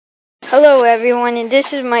Hello everyone, and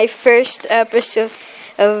this is my first episode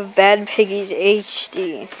of Bad Piggies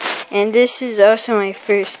HD, and this is also my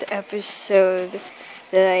first episode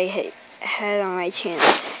that I had on my channel.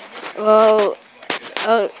 Well,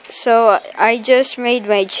 so I just made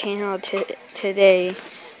my channel today,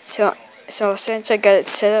 so since I got it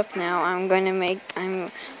set up now, I'm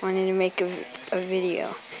wanting to make a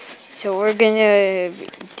video. So we're gonna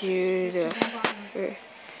do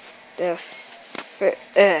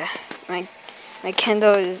my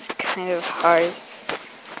Kindle is kind of hard.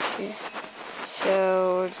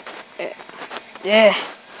 So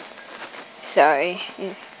sorry.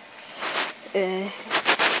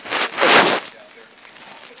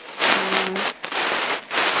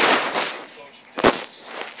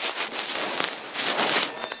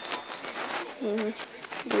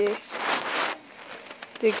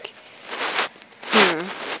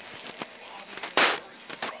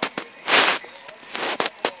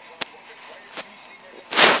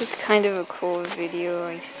 It's kind of a cool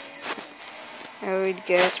video, I would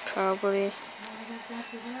guess, probably.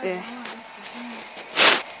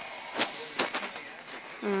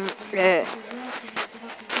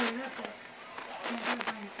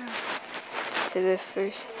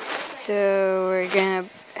 So we're gonna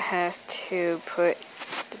have to put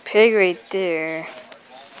the pig right there.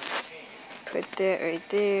 Put that right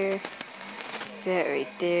there. That right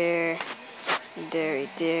there. And that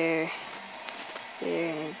right there.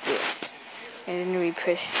 There and there. And then we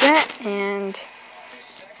push that and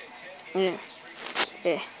there.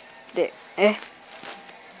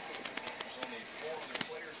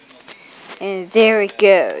 And there it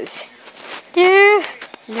goes. There.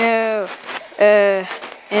 No. And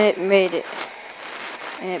it made it.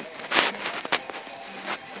 And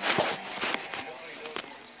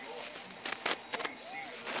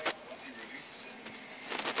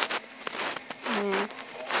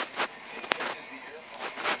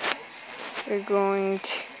we're going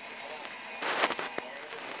to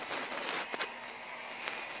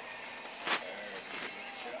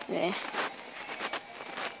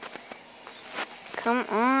come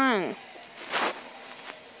on.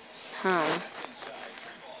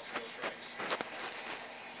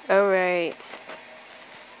 Alright.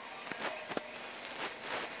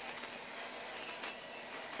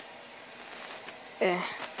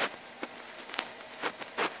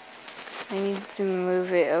 I need to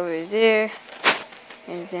move it over there,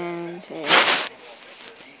 and then there.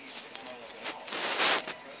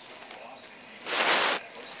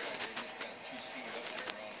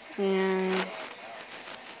 And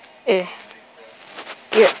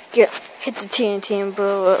get hit the TNT and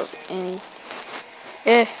blow up, and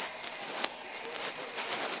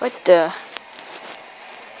what the?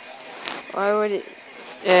 Why would it?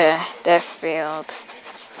 That failed.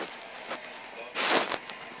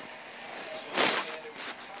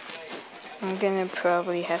 I'm gonna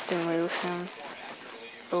probably have to move him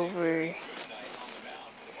over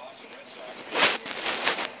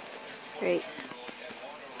right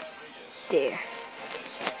there.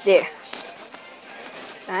 There.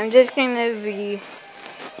 I'm just gonna be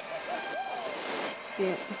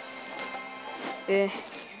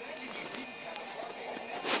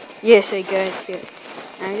yes, I got it.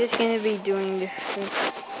 I'm just gonna be doing the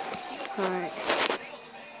part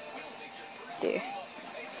there.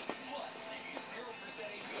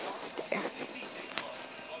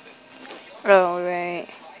 Oh, right.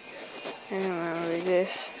 I remember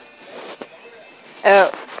this. Oh,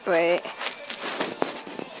 wait.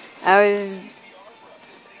 I was...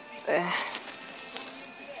 there.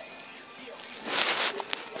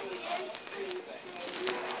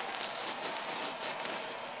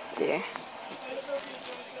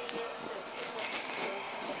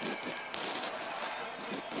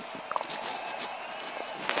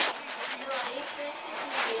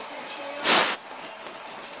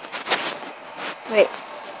 Wait.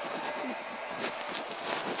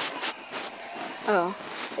 Oh,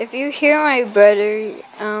 if you hear my brother,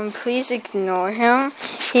 please ignore him.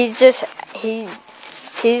 He's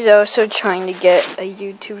also trying to get a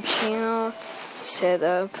YouTube channel set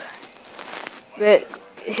up. But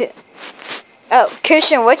oh,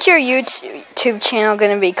 Christian, what's your YouTube channel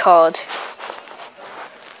gonna be called?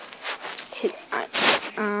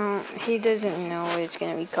 He doesn't know what it's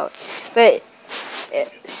gonna be called, but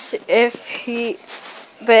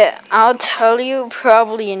but I'll tell you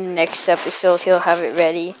probably in the next episode. He'll have it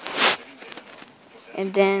ready,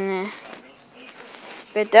 and then,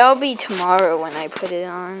 but that'll be tomorrow when I put it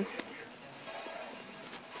on.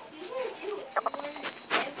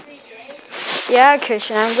 Yeah,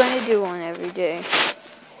 Christian, I'm going to do one every day.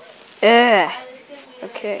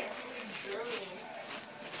 Okay.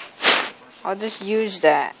 I'll just use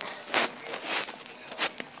that.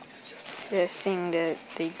 This thing that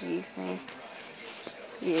they gave me.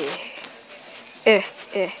 Yeah.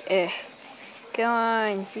 Come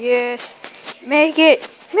on. Yes. Make it.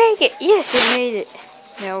 Make it. Yes, it made it.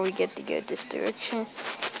 Now we get to go this direction.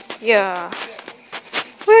 Yeah.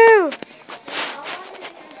 Woo!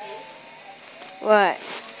 What?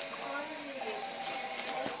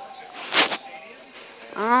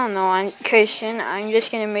 I don't know. I'm Christian. I'm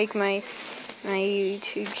just gonna make my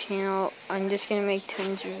YouTube channel. I'm just gonna make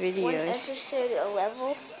tons of videos. One episode a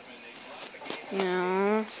level?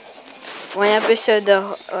 No. One episode,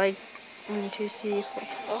 like 1, 2, 3,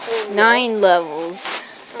 4, 9 level? levels.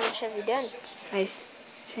 How much have you done? I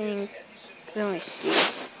think. Let me see.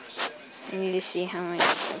 I need to see how much.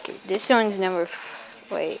 Okay, this one's number.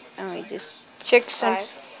 Wait, let me just check some. 5.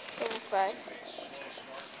 Level 5.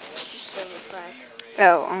 Just level 5.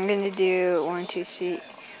 Oh, I'm gonna do 1, 2, 3.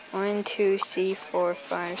 1, 2, 3, 4,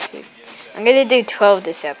 5, 6. I'm gonna do 12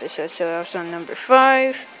 this episode, so that's on number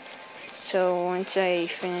 5. So once I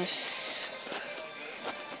finish.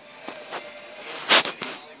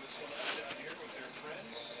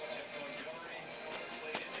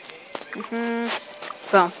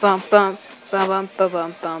 Bump, bump, bump. Bump, bump,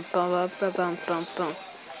 bump, bump, bump, bump, bump, bump, bump, bump.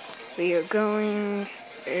 We are going.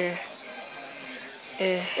 And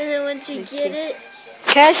then once you get it.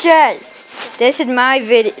 Christian, this is my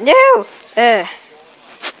video. No!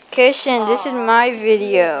 Christian, this is my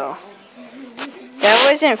video. That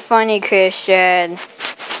wasn't funny, Christian.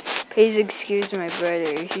 Please excuse my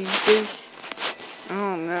brother. He's just.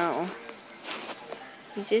 Oh no.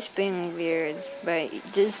 He's just being weird. But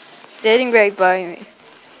just sitting right by me.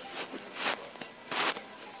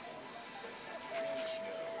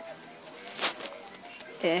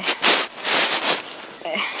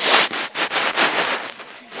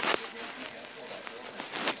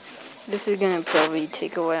 This is gonna probably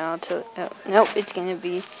take a while to. Oh, nope, it's gonna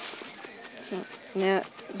be. No,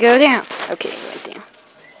 go down. Okay, right down.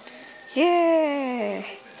 Yeah.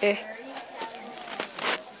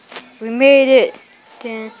 We made it.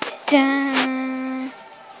 Dun, dun.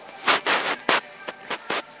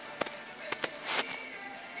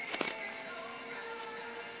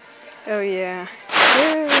 Oh yeah.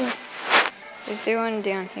 Woo. Is there one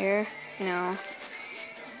down here? No.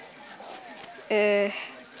 Okay.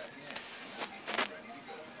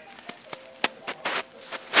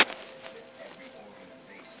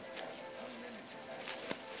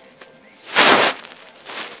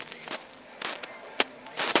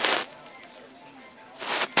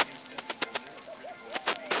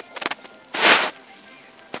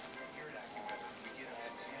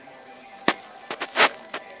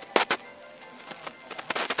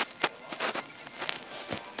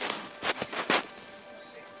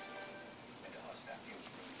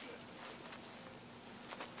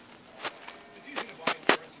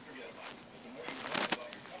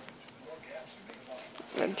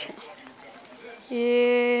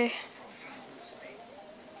 Yeah.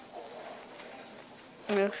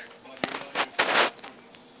 Move.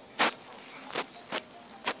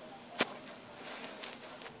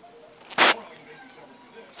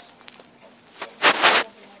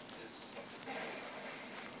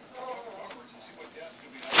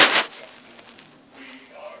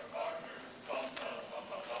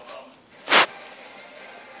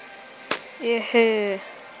 Yeah.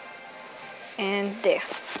 And there.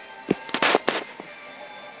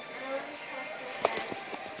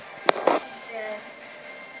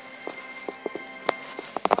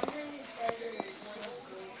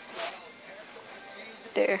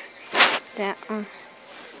 There. That one.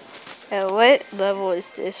 What level is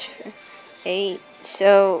this for? 8.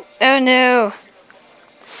 So, oh no!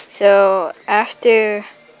 So, after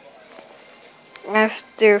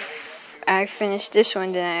I finish this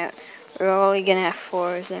one, then we're only gonna have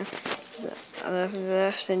 4 of them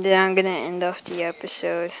left, and then I'm gonna end off the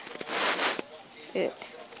episode.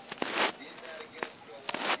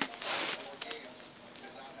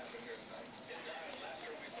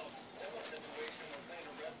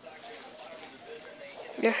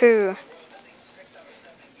 Yahoo!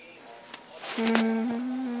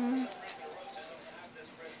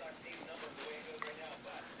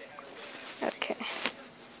 Okay.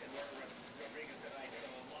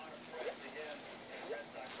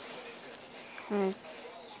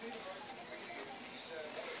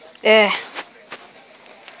 Yeah.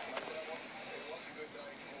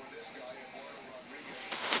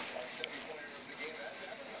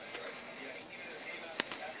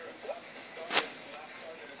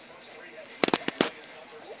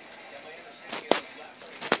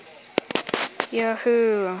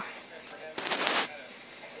 Yahoo!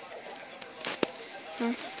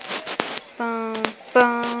 Bum,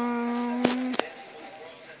 bum.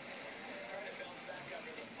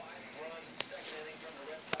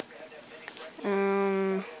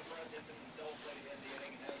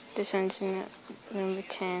 This one's number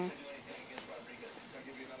 10.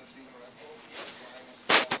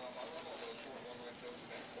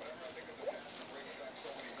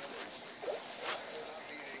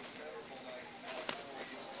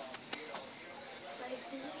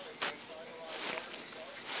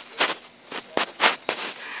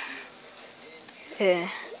 Yeah.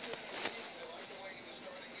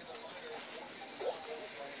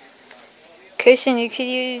 Christian, you could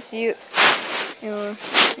use you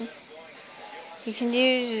can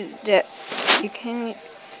use that. You can,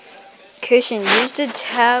 Christian, use the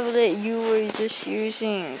tablet you were just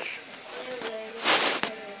using.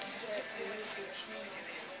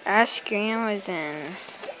 Ask Grandma then.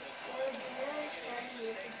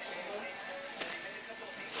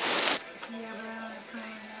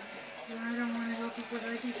 I don't want to go because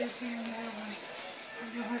I think they're saying that one.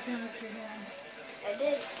 You'll have to ask your dad. I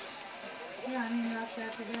did. Yeah, I mean, you'll have to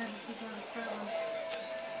ask your dad if he's on the phone.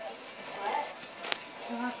 What?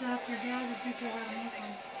 You'll have to ask your dad if he can have make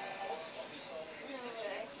one.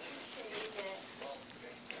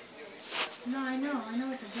 No, I know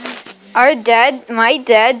what the dad's saying. My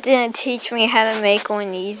dad didn't teach me how to make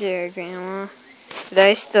one either, Grandma. But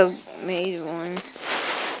I still made one.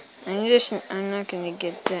 I'm not gonna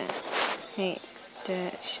get that. Hey,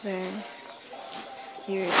 that's there.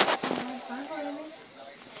 Here. Go ahead.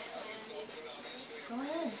 Go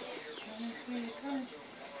ahead.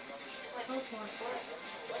 Go for it.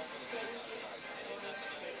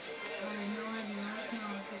 I have no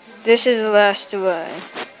idea. This is the last one.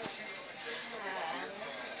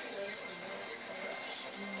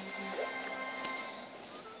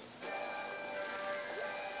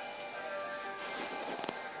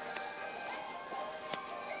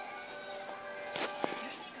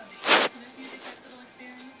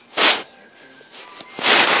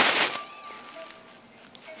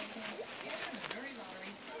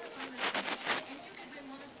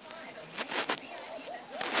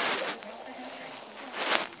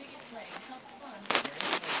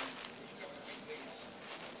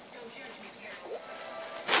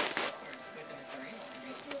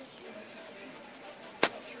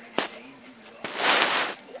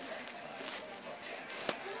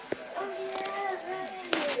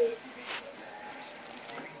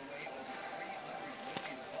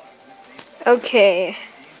 Okay.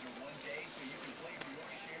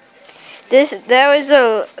 That was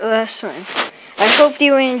the last one. I hope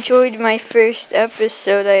you enjoyed my first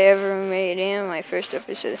episode I ever made and my first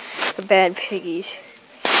episode of Bad Piggies.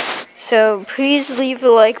 So please leave a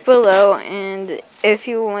like below, and if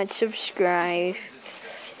you want, subscribe.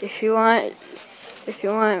 If you want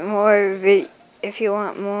more,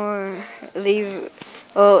 leave.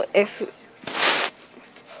 Well, if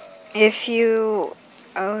you.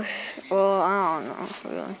 Well, I don't know,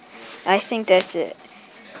 really. I think that's it.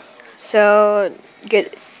 So,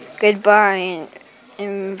 goodbye,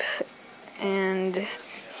 and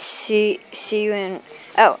see you in.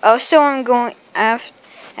 Oh, also, I'm going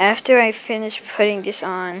after I finish putting this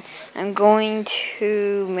on. I'm going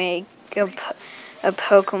to make a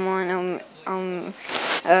Pokemon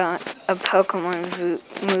a Pokemon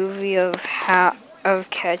movie of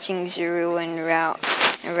catching Zero in Route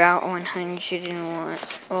 101.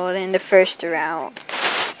 Well, in the first route.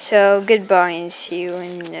 So goodbye, and see you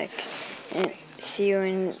in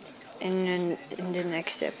the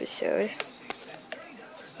next episode.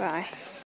 Bye.